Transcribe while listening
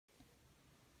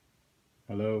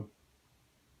Hello,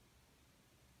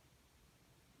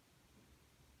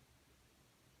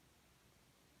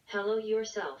 Hello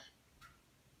yourself.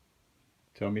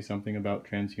 tell me something about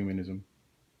transhumanism.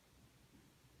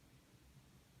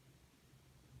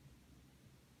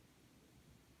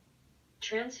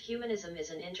 Transhumanism is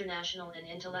an international and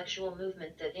intellectual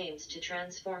movement that aims to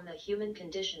transform the human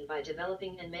condition by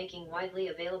developing and making widely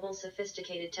available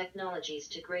sophisticated technologies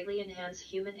to greatly enhance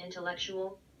human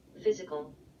intellectual,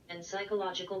 physical, and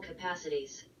psychological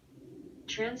capacities.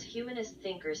 Transhumanist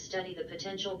thinkers study the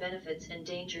potential benefits and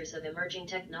dangers of emerging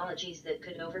technologies that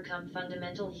could overcome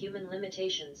fundamental human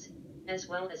limitations, as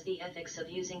well as the ethics of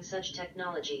using such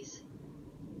technologies.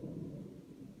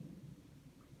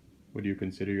 Would you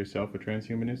consider yourself a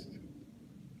transhumanist?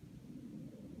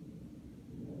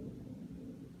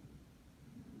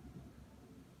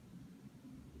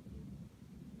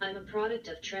 I'm a product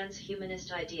of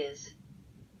transhumanist ideas.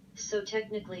 So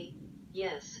technically,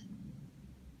 yes.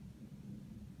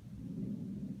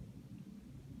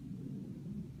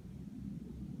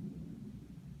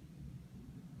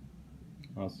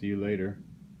 I'll see you later.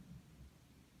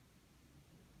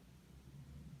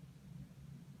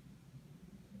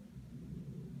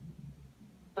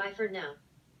 Bye for now.